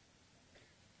evil.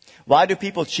 Why do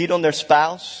people cheat on their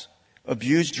spouse,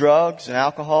 abuse drugs and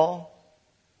alcohol,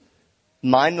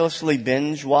 mindlessly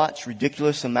binge watch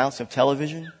ridiculous amounts of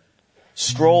television,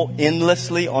 scroll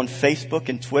endlessly on Facebook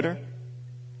and Twitter,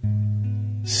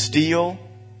 steal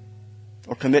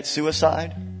or commit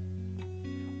suicide?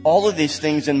 All of these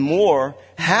things and more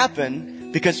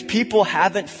happen because people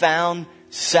haven't found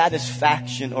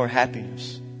satisfaction or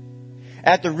happiness.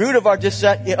 At the root of our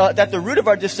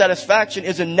dissatisfaction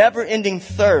is a never-ending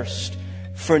thirst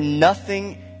for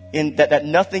nothing that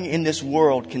nothing in this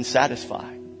world can satisfy.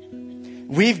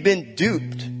 We've been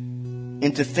duped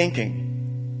into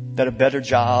thinking that a better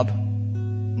job,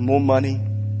 more money,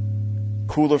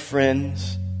 cooler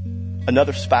friends,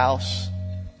 another spouse,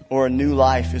 or a new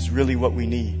life is really what we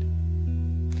need.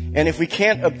 And if we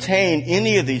can't obtain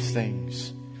any of these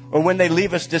things, or when they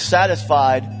leave us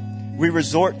dissatisfied, we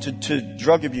resort to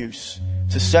drug abuse,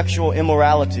 to sexual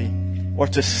immorality, or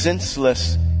to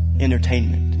senseless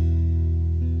entertainment.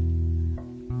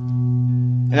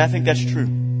 And I think that's true.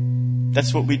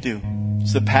 That's what we do.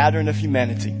 It's the pattern of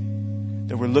humanity,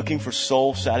 that we're looking for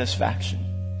soul satisfaction.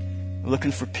 We're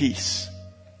looking for peace.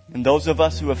 And those of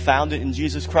us who have found it in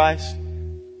Jesus Christ,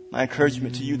 my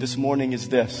encouragement to you this morning is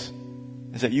this,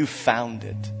 is that you found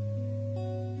it.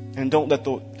 And don't let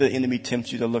the enemy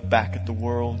tempt you to look back at the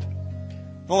world.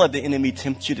 Don't let the enemy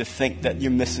tempt you to think that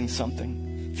you're missing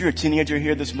something. If you're a teenager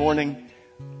here this morning,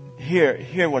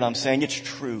 hear what I'm saying. It's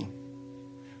true.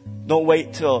 Don't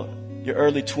wait till your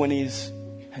early 20s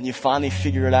and you finally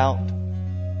figure it out.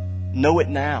 Know it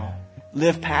now.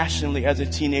 Live passionately as a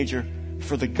teenager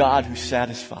for the God who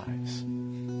satisfies.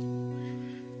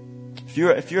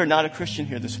 If you're not a Christian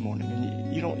here this morning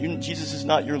and Jesus is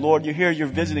not your Lord, you're here, you're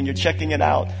visiting, you're checking it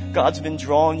out. God's been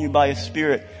drawing you by His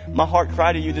Spirit. My heart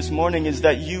cry to you this morning is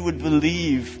that you would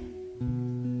believe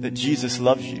that Jesus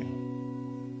loves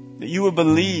you. That you would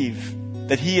believe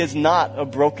that He is not a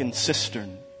broken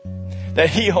cistern. That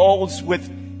He holds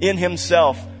within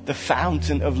Himself the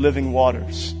fountain of living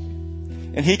waters.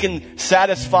 And He can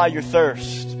satisfy your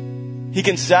thirst. He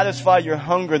can satisfy your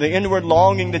hunger, the inward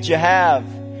longing that you have.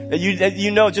 That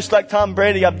you know, just like Tom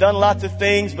Brady, I've done lots of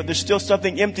things, but there's still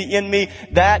something empty in me.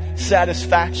 That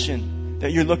satisfaction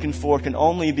that you're looking for can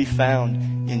only be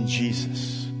found in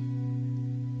Jesus.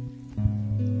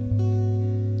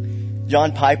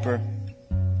 John Piper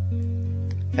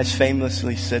has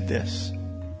famously said this: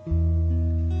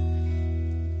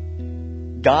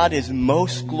 God is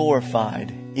most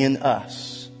glorified in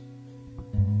us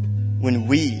when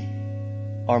we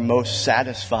are most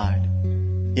satisfied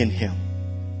in Him.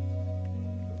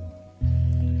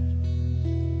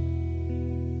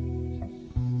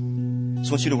 I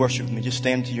just want you to worship with me. Just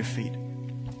stand to your feet.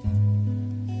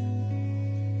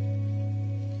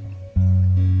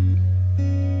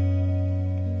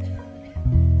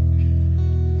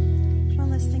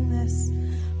 Let's sing this.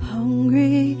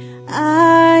 Hungry,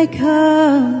 I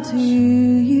come to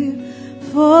you,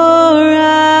 for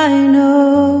I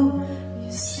know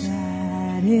you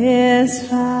satisfy.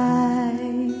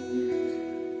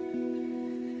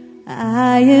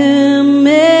 I am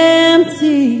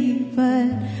empty,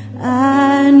 but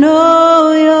I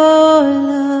know your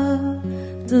love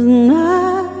does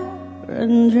not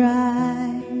run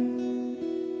dry.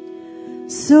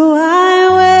 So I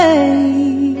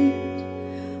wait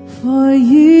for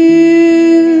you.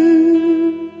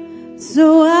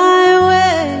 So I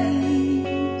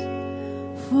wait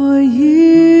for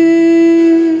you.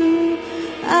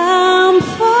 I'm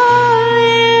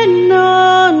falling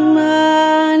on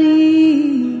my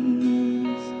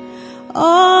knees,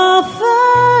 offering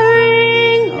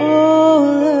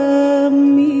all of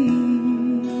me.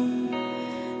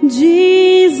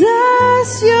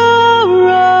 Jesus, your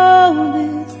all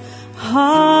this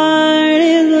heart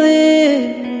is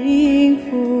living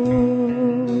for.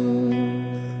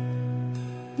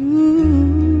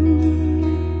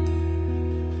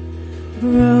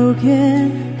 Broken,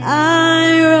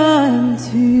 I run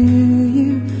to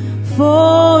you,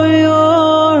 for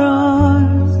your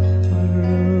arms are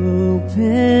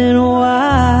open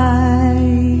wide.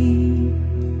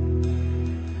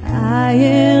 I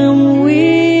am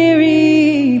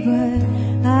weary, but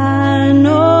I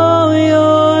know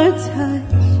your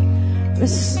touch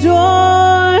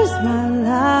restores my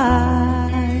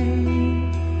life.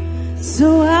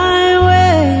 So I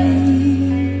wait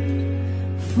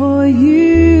for you.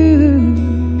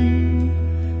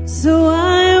 So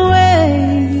I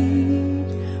wait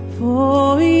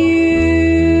for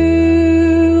you.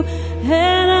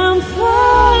 And I'm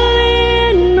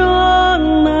falling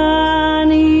on my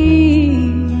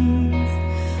knees,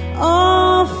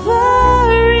 offering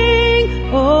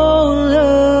all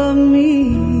of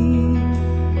me.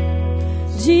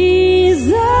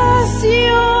 Jesus,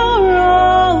 you're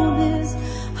all this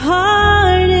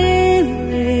heart is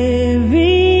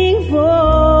living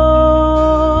for.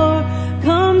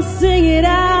 Come sing it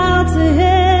out to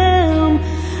Him.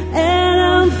 And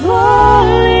I'm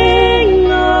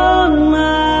falling on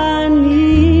my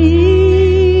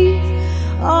knees,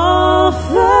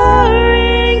 offering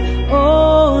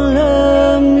all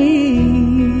of me.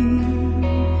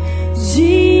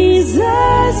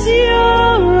 Jesus,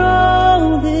 you're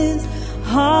all this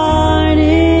heart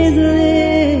is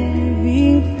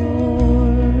living for.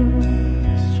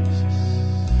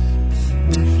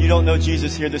 If you don't know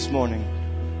Jesus here this morning,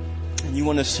 and you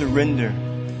want to surrender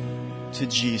to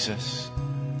Jesus,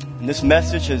 and this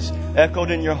message has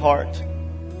echoed in your heart,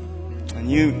 and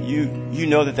you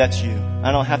know that that's you.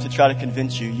 I don't have to try to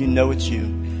convince you. You know it's you.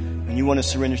 and you want to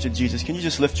surrender to Jesus, can you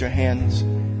just lift your hands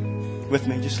with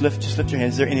me? Just lift your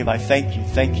hands. Is there anybody? Thank you.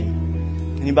 Thank you.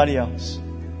 Anybody else?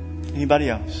 Anybody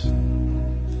else?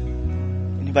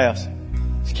 Anybody else?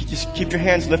 Just keep your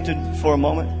hands lifted for a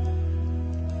moment.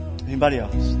 Anybody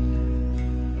else?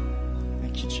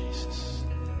 Thank you, Jesus.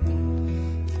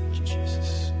 Thank you,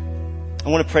 Jesus. I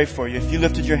want to pray for you. If you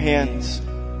lifted your hands,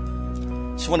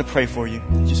 I just want to pray for you.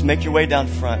 Just make your way down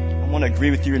front. I want to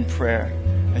agree with you in prayer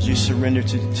as you surrender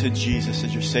to Jesus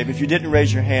as your Savior. If you didn't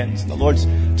raise your hands and the Lord's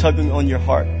tugging on your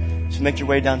heart, just make your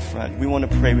way down front. We want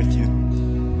to pray with you.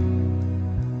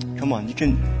 Come on, you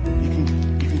can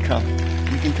come.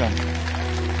 You can come.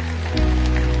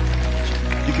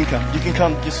 You can come. You can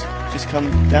come. Just come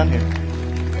down here.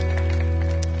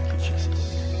 Thank you,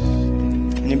 Jesus.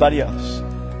 Anybody else?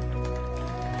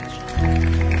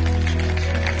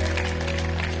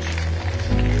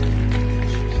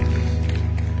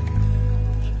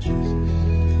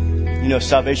 You know,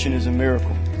 salvation is a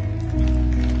miracle.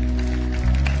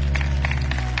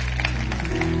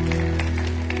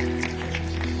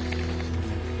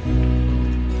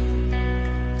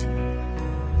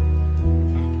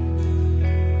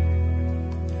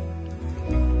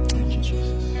 Thank you,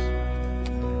 Jesus.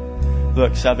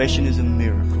 Look, salvation is a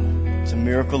miracle. It's a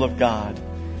miracle of God.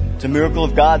 It's a miracle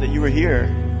of God that you were here.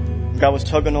 God was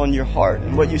tugging on your heart.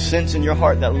 And what you sense in your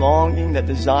heart, that longing, that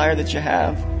desire that you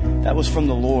have, that was from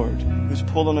the Lord. He was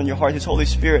pulling on your heart. His Holy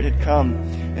Spirit had come,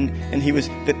 and He was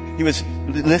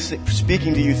listening,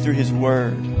 speaking to you through His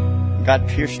Word. And God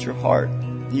pierced your heart.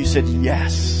 And you said,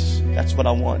 yes, that's what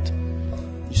I want.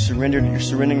 You surrendered. You're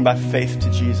surrendering by faith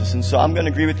to Jesus. And so I'm going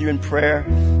to agree with you in prayer.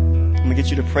 I'm going to get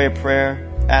you to pray a prayer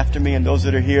after me. And those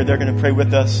that are here, they're going to pray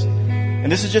with us. And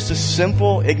this is just a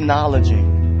simple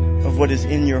acknowledging of what is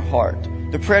in your heart.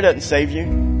 The prayer doesn't save you.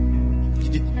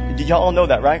 Did y'all all know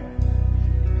that, right?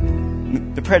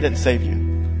 The prayer doesn't save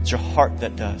you. It's your heart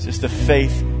that does. It's the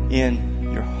faith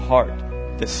in your heart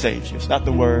that saves you. It's not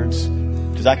the words,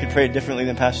 because I could pray it differently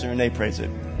than Pastor Renee prays it.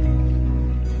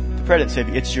 The prayer doesn't save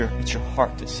you. It's your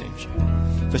heart that saves you.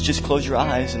 So let's just close your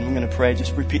eyes and we're going to pray.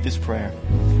 Just repeat this prayer.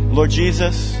 Lord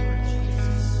Jesus,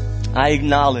 I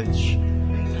acknowledge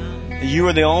that you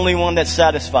are the only one that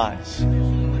satisfies.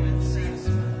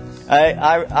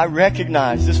 I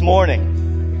recognize this morning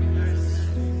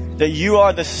that you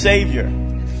are the Savior.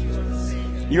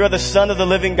 You are the Son of the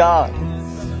living God.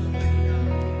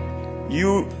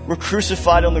 You were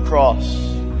crucified on the cross.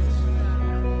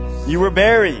 You were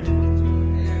buried,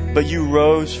 but you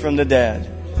rose from the dead.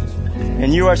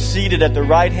 And you are seated at the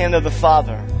right hand of the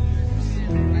Father.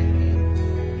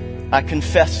 I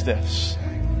confess this.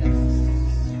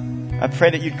 I pray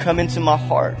that you'd come into my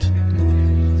heart.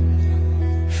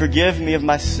 Forgive me of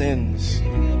my sins.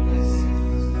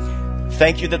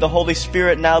 Thank you that the Holy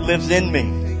Spirit now lives in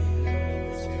me.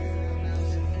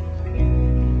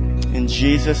 In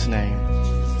Jesus' name.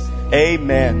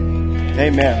 Amen.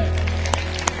 Amen.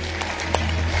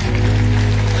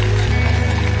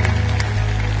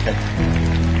 Okay.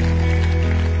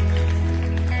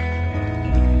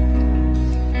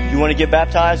 If you want to get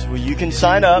baptized, well, you can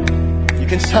sign up. You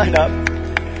can sign up.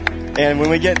 And when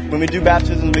we do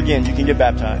baptism again, you can get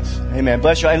baptized. Amen.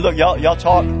 Bless you. And look, y'all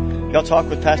talk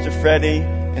with Pastor Freddie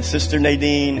and Sister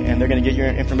Nadine, and they're going to get your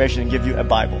information and give you a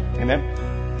Bible. Amen.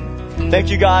 Thank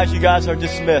you guys. You guys are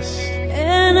dismissed.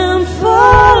 And I'm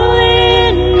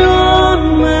falling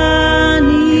on my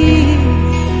knees,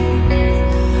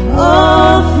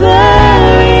 offering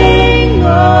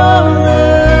all.